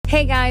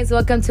Hey guys,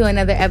 welcome to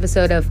another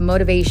episode of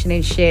Motivation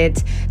and Shit.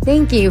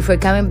 Thank you for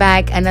coming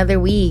back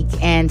another week.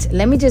 And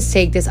let me just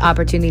take this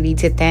opportunity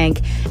to thank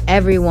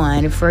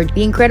everyone for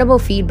the incredible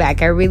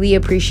feedback. I really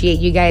appreciate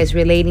you guys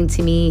relating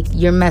to me.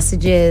 Your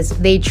messages,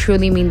 they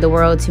truly mean the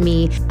world to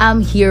me. I'm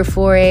here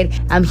for it.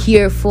 I'm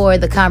here for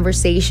the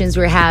conversations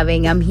we're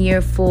having. I'm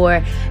here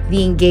for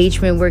the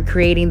engagement we're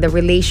creating, the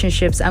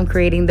relationships I'm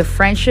creating, the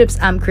friendships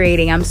I'm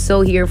creating. I'm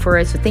so here for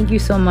it. So thank you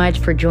so much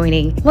for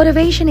joining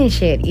Motivation and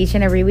Shit each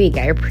and every week.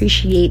 I appreciate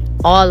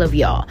all of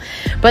y'all.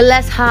 But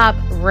let's hop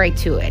right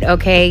to it,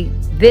 okay?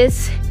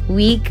 This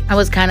week, I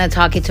was kind of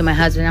talking to my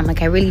husband. I'm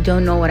like, I really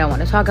don't know what I want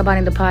to talk about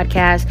in the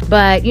podcast.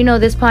 But,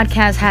 this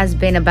podcast has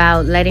been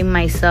about letting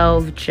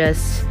myself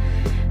just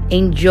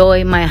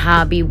enjoy my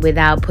hobby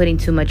without putting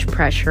too much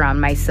pressure on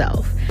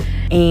myself.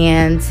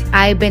 And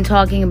I've been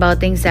talking about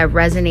things that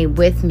resonate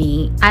with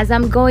me as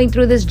I'm going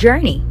through this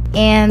journey.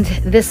 And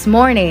this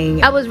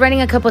morning, I was running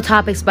a couple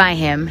topics by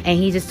him, and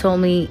he just told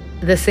me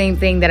the same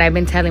thing that I've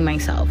been telling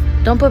myself.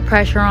 Don't put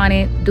pressure on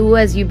it. Do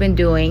as you've been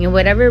doing. And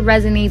whatever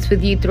resonates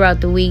with you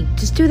throughout the week,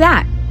 just do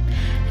that.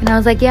 And I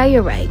was like, yeah,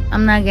 you're right.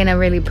 I'm not going to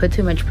really put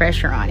too much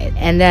pressure on it.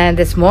 And then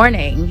this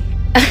morning,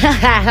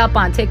 I hop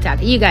on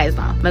TikTok. You guys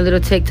know my little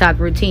TikTok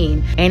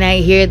routine. And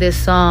I hear this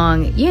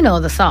song. You know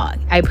the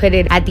song. I put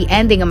it at the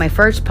ending of my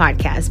first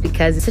podcast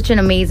because it's such an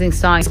amazing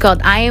song. It's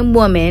called I Am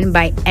Woman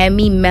by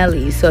Emmy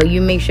Melly. So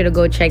you make sure to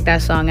go check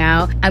that song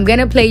out. I'm going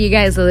to play you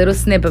guys a little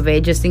snip of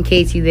it just in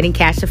case you didn't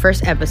catch the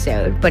first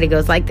episode. But it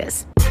goes like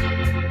this.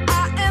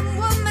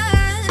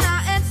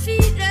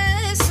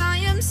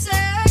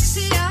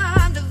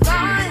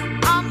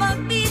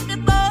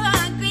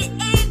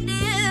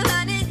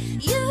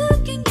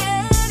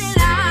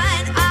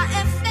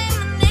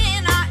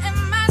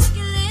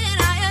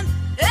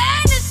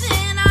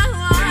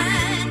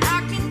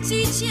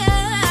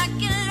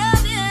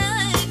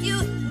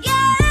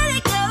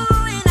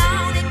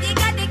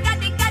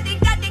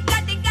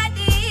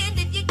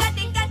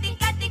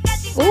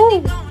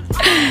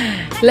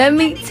 Let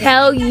me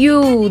tell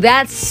you,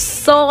 that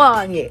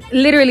song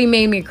literally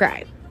made me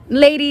cry.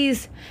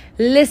 Ladies,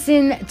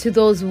 listen to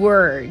those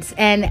words.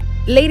 And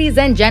ladies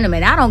and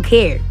gentlemen, I don't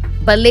care.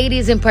 But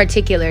ladies in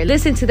particular,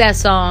 listen to that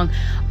song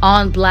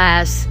on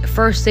blast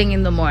first thing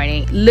in the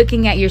morning,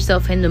 looking at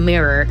yourself in the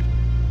mirror,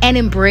 and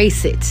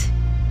embrace it.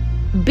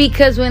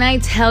 Because when I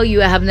tell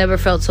you I have never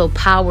felt so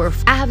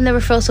powerful,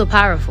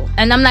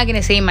 And I'm not going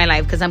to say in my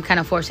life because I'm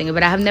kind of forcing it,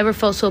 but I have never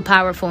felt so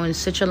powerful in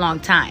such a long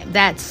time.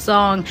 That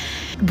song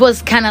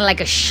was kind of like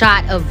a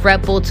shot of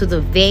Red Bull to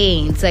the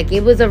veins. Like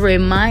it was a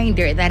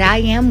reminder that I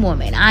am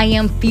woman. I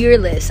am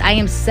fearless. I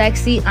am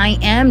sexy. I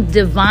am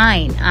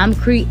divine. I'm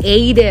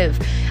creative.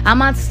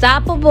 I'm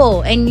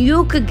unstoppable. And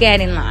you could get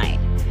in line.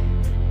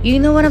 You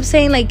know what I'm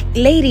saying? Like,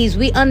 ladies,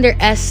 we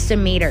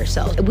underestimate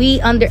ourselves. We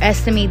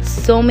underestimate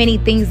so many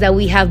things that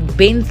we have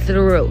been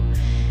through.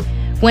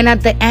 When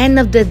at the end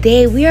of the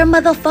day, we are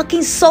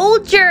motherfucking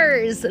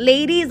soldiers.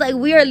 Ladies, like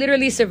we are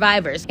literally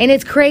survivors. And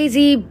it's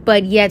crazy,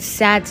 but yet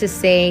sad to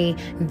say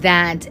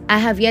that I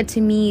have yet to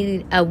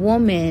meet a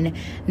woman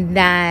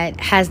that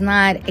has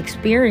not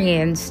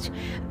experienced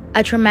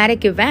a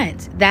traumatic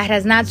event, that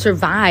has not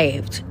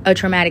survived a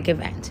traumatic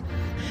event.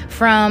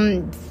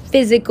 From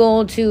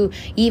physical to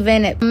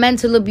even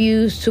mental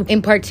abuse to,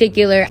 in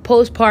particular,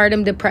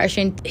 postpartum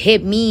depression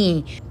hit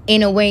me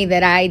in a way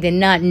that I did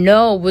not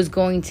know was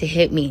going to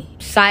hit me.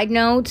 Side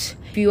note,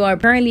 if you are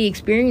currently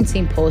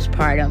experiencing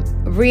postpartum,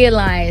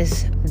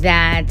 realize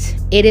that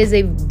it is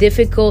a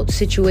difficult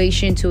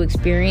situation to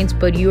experience,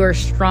 but you are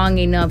strong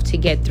enough to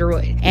get through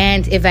it.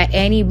 And if at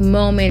any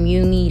moment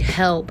you need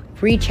help,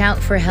 reach out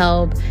for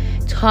help.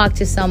 Talk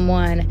to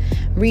someone,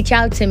 reach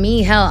out to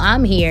me. Hell,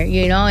 I'm here,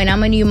 and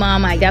I'm a new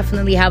mom. I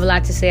definitely have a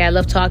lot to say. I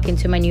love talking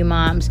to my new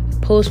moms.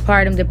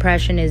 Postpartum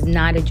depression is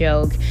not a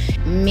joke.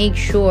 Make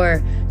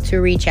sure to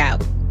reach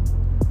out.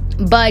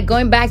 But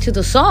going back to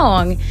the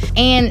song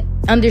and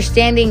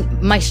understanding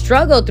my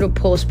struggle through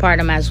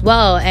postpartum as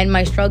well and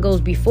my struggles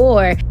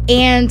before,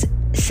 and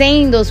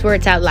saying those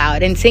words out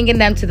loud and singing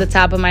them to the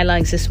top of my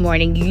lungs this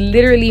morning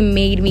literally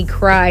made me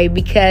cry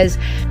because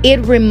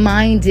it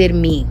reminded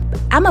me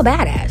I'm a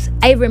badass.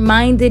 It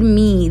reminded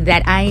me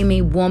that I am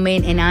a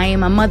woman and I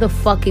am a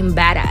motherfucking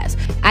badass.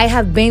 I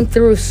have been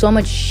through so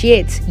much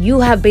shit.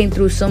 You have been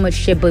through so much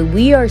shit, but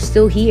we are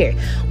still here.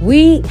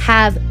 We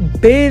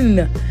have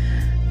been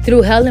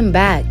through hell and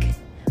back.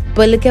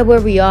 But look at where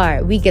we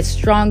are. We get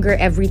stronger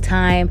every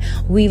time.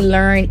 We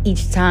learn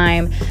each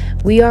time.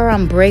 We are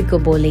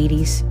unbreakable,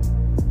 ladies.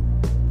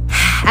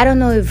 I don't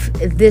know if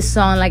this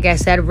song, like I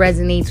said,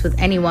 resonates with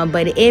anyone,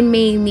 but it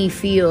made me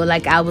feel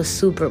like I was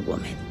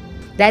Superwoman.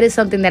 That is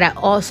something that I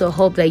also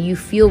hope that you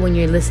feel when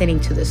you're listening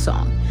to the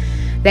song.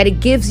 That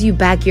it gives you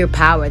back your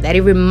power. That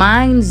it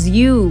reminds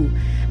you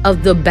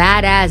of the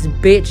badass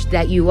bitch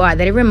that you are.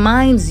 That it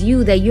reminds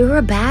you that you're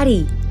a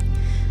baddie.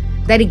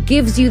 That it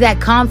gives you that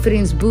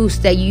confidence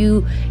boost that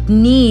you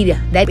need.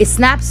 That it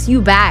snaps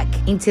you back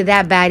into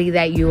that baddie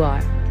that you are.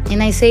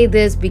 And I say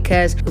this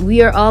because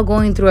we are all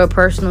going through our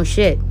personal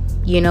shit.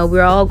 You know,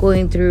 we're all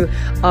going through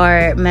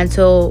our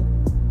mental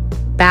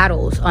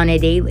battles on a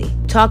daily.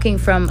 Talking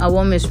from a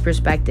woman's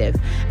perspective,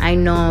 I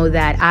know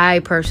that I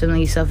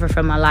personally suffer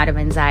from a lot of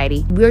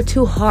anxiety. We're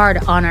too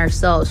hard on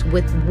ourselves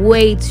with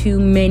way too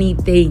many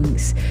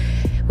things,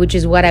 which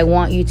is what I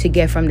want you to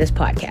get from this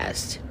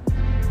podcast.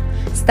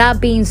 Stop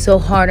being so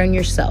hard on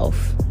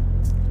yourself.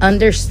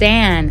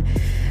 Understand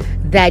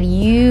that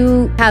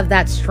you have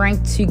that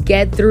strength to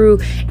get through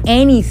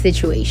any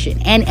situation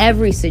and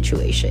every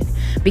situation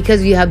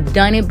because you have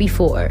done it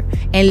before.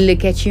 And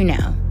look at you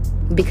now.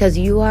 Because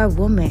you are a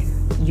woman.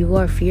 You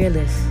are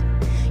fearless.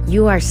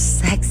 You are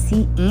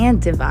sexy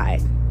and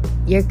divine.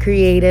 You're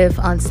creative,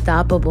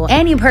 unstoppable.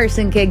 Any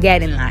person could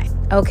get in line,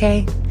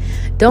 okay?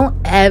 Don't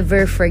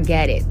ever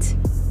forget it.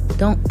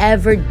 Don't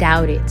ever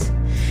doubt it.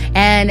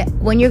 And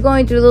when you're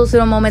going through those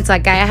little moments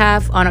like I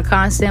have on a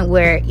constant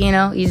where, you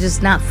know, you're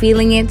just not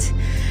feeling it,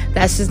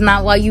 that's just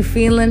not what you're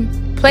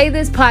feeling, play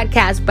this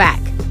podcast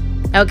back,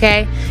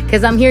 okay?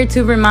 Because I'm here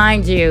to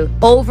remind you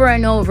over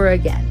and over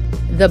again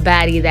the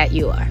baddie that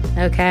you are,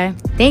 okay?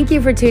 Thank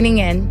you for tuning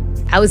in.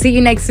 I will see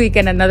you next week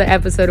in another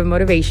episode of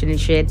Motivation and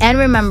Shit. And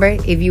remember,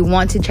 if you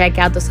want to check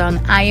out the song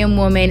I Am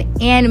Woman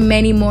and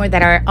many more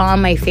that are on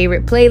my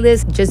favorite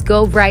playlist, just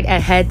go right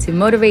ahead to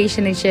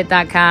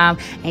motivationandshit.com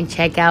and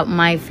check out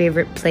my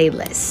favorite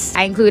playlists.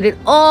 I included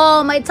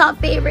all my top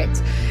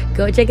favorites.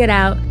 Go check it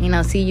out, and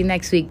I'll see you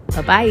next week.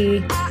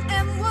 Bye-bye.